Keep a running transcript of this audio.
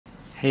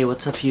Hey,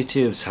 what's up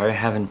YouTube? Sorry I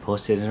haven't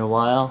posted in a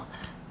while.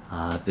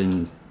 I've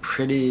been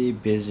pretty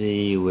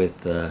busy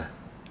with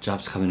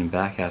jobs coming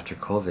back after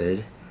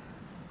COVID.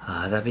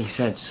 That being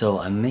said, so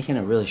I'm making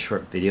a really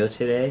short video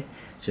today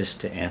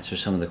just to answer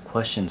some of the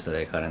questions that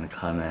I got in the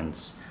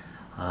comments.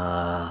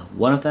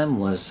 One of them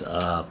was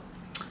about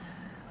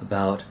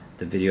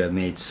the video I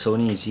made,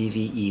 Sony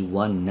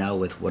ZV-E1 now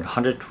with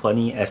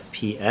 120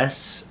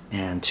 FPS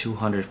and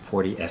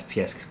 240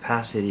 FPS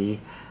capacity.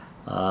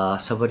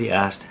 Somebody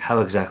asked,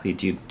 how exactly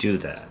do you do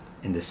that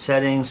in the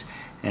settings?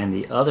 And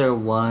the other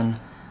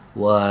one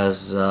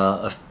was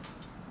a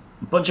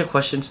bunch of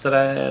questions that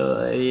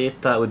I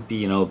thought would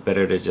be,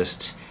 better to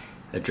just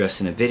address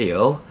in a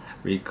video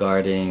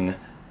regarding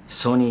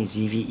Sony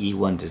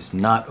ZV-E1 does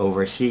not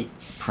overheat,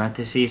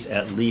 parentheses,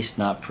 at least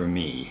not for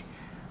me.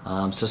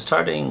 So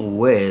starting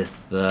with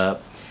the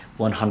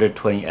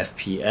 120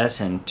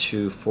 FPS and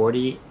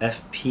 240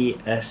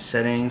 FPS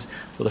settings.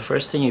 So the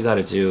first thing you got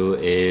to do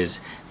is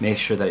make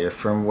sure that your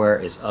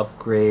firmware is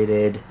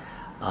upgraded.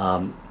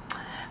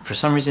 For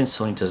some reason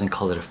Sony doesn't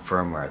call it a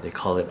firmware, they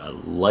call it a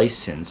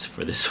license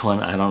for this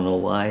one. I don't know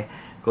why.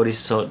 Go to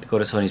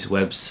Sony's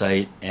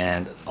website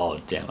and oh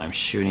damn, I'm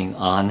shooting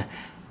on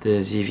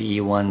the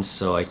ZV-E1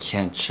 so I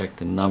can't check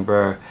the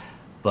number,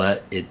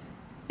 but it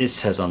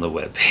says on the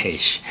web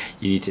page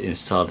you need to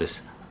install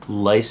this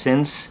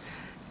license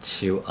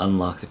to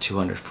unlock the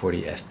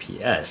 240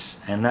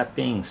 FPS. And that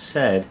being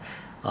said,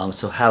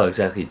 so how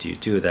exactly do you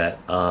do that?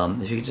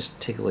 If you could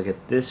just take a look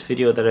at this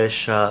video that I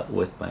shot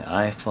with my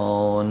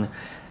iPhone.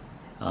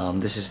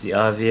 This is the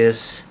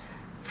obvious.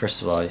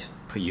 First of all,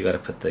 you got to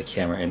put the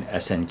camera in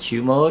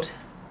SNQ mode.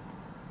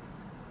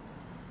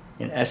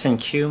 In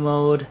SNQ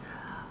mode,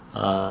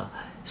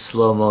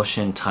 slow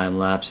motion, time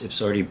lapse,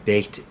 it's already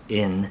baked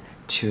in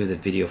to the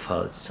video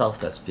file itself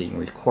that's being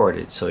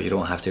recorded, so you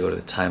don't have to go to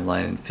the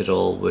timeline and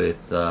fiddle with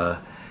the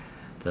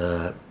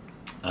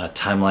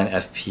timeline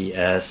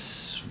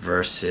FPS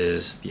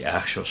versus the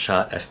actual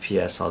shot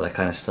FPS, all that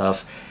kind of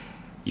stuff.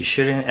 You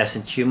shoot in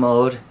SNQ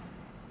mode,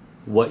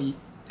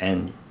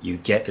 and you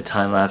get a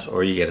time lapse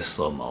or you get a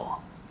slow-mo.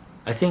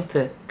 I think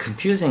the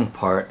confusing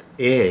part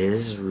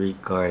is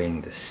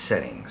regarding the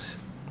settings.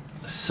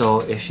 So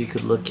if you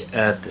could look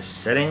at the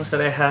settings that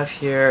I have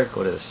here,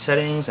 go to the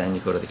settings and you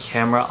go to the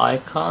camera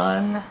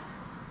icon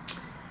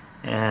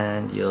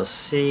and you'll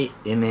see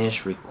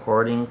image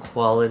recording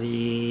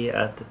quality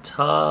at the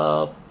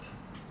top.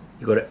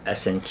 You go to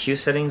SNQ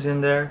settings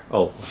in there.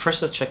 Oh,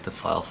 first let's check the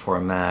file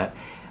format.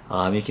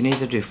 You can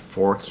either do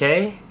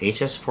 4K,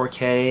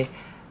 HS4K,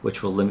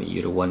 which will limit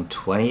you to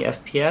 120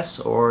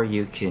 FPS, or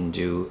you can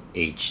do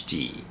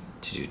HD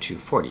to do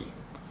 240.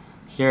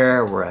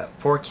 Here we're at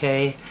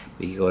 4K.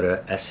 We go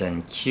to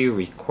SNQ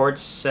record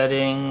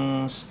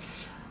settings.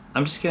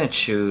 I'm just gonna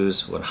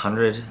choose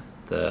 100,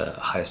 the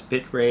highest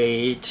bit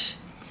rate,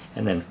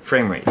 and then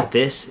frame rate.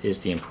 This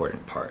is the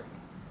important part.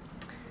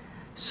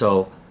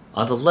 So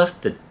on the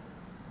left, the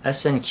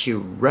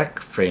SNQ rec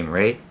frame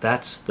rate,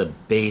 that's the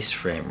base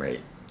frame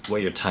rate,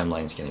 what your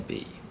timeline is gonna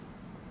be.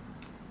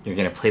 You're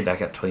gonna play back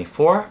at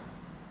 24.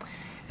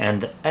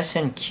 And the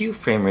SNQ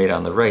frame rate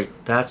on the right,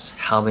 that's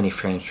how many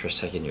frames per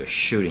second you're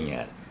shooting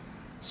at.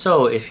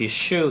 So if you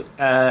shoot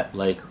at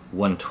like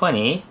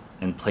 120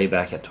 and play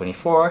back at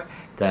 24,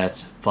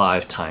 that's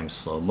 5 times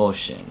slow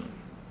motion.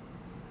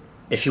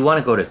 If you want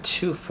to go to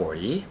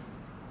 240,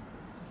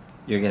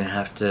 you're gonna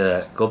have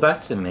to go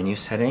back to the menu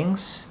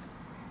settings,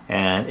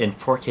 and in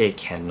 4K it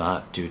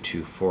cannot do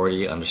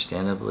 240,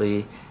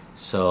 understandably.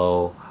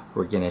 So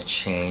we're gonna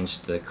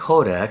change the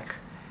codec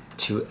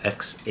to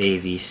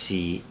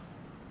XAVC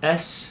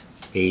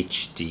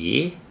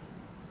SHD.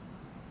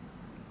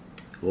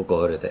 We'll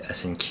go to the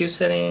SNQ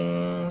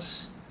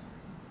settings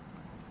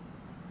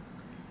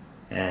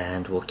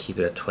and we'll keep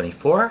it at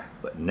 24,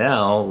 but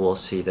now we'll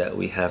see that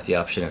we have the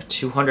option of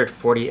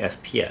 240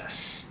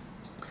 FPS,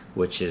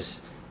 which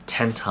is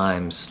 10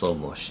 times slow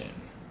motion.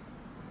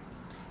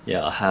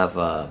 Yeah, I'll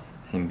have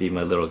him be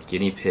my little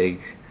guinea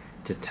pig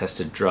to test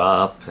a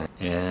drop,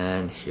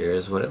 and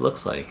here's what it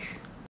looks like.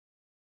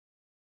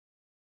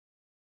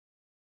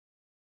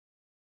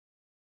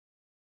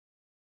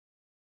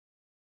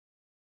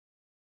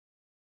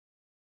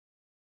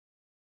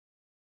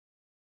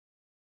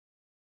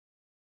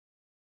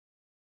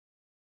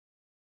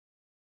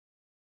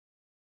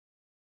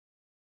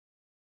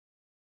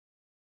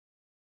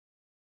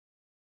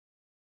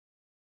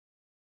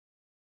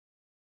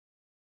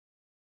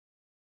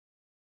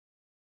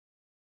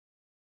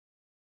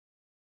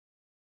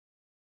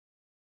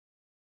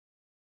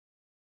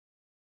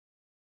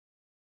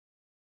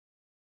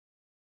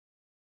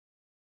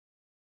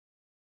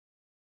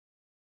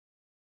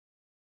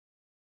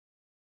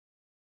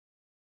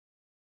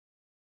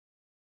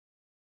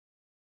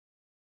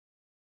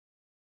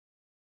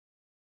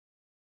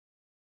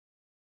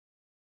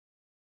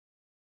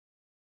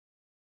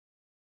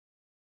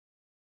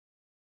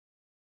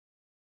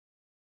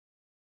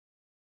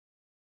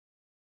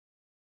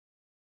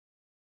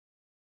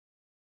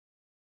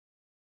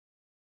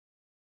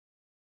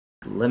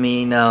 let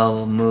me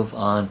now move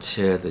on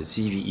to the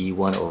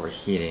ZV-E1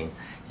 overheating.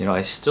 You know,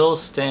 I still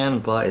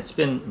stand by, it's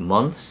been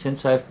months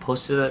since I've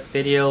posted that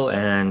video,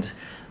 and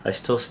I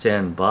still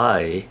stand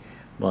by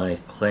my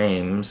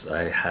claims.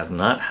 I have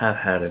not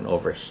had an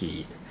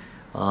overheat.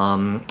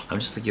 I'm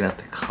just looking at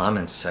the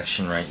comments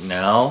section right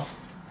now.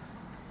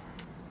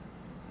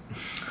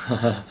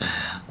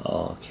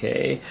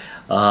 Okay.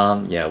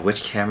 Yeah,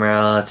 which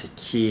camera to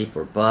keep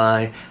or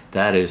buy,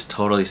 that is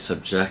totally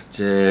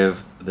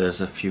subjective.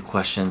 There's a few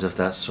questions of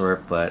that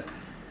sort, but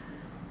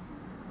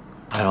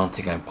I don't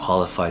think I'm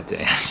qualified to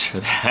answer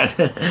that.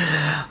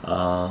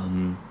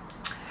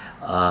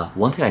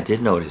 One thing I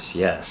did notice,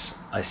 yes,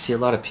 I see a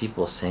lot of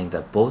people saying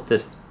that both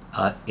the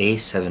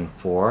A7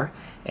 IV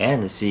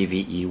and the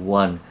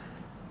ZV-E1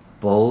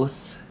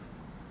 both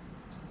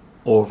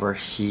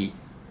overheat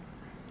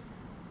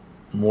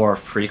more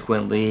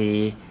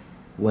frequently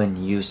when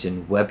used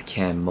in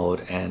webcam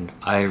mode, and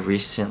I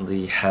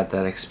recently had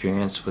that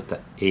experience with the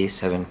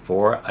A7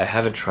 IV. I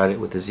haven't tried it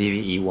with the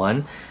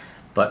ZV-E1,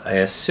 but I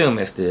assume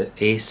if the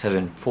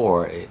A7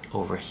 IV it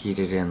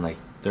overheated in like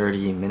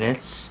 30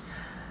 minutes,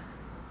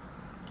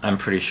 I'm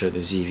pretty sure the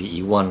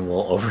ZV-E1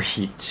 will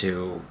overheat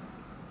too.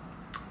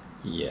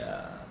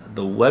 Yeah,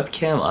 the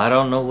webcam, I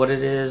don't know what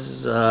it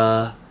is.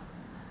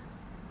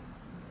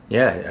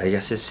 Yeah, I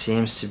guess it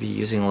seems to be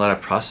using a lot of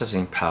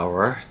processing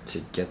power to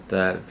get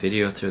that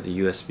video through the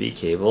USB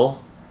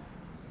cable.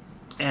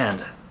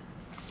 And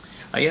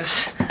I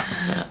guess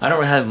I don't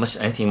really have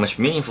anything much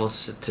meaningful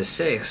to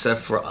say,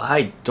 except for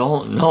I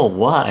don't know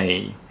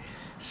why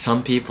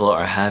some people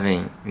are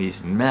having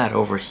these mad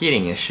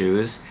overheating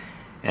issues,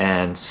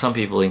 and some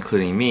people,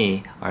 including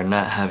me, are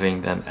not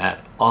having them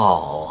at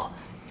all.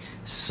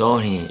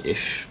 Sony,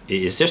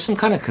 is there some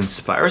kind of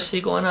conspiracy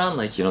going on?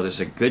 Like, you know, there's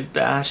a good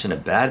batch and a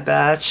bad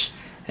batch,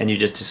 and you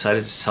just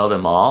decided to sell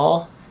them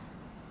all,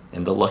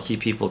 and the lucky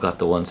people got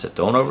the ones that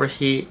don't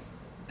overheat,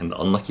 and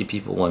the unlucky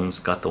people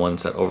got the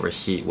ones that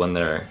overheat when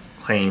they're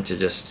claiming to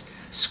just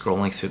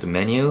scrolling through the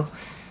menu.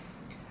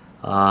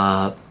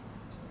 I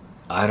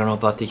don't know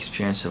about the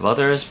experience of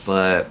others,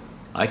 but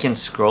I can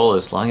scroll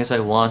as long as I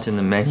want in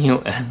the menu,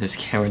 and this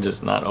camera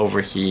does not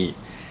overheat.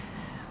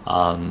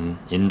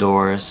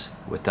 Indoors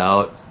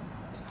without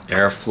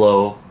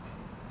airflow,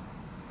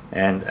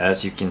 and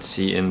as you can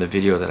see in the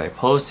video that I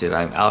posted,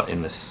 I'm out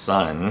in the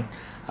sun.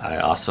 I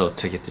also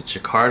took it to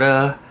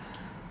Jakarta,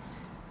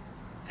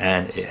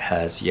 and it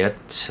has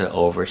yet to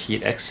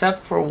overheat, except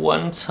for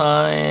one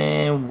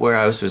time where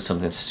I was doing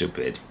something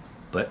stupid.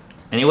 But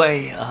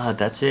anyway,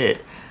 that's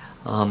it.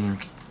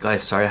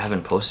 Guys, sorry I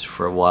haven't posted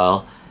for a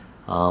while.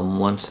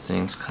 Once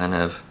things kind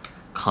of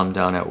calm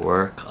down at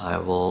work, I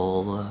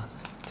will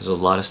there's a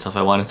lot of stuff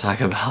I want to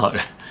talk about.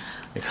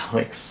 I got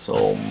like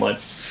so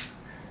much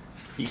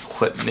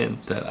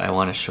equipment that I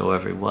want to show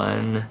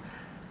everyone.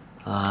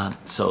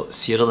 So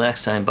see you till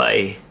next time.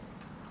 Bye.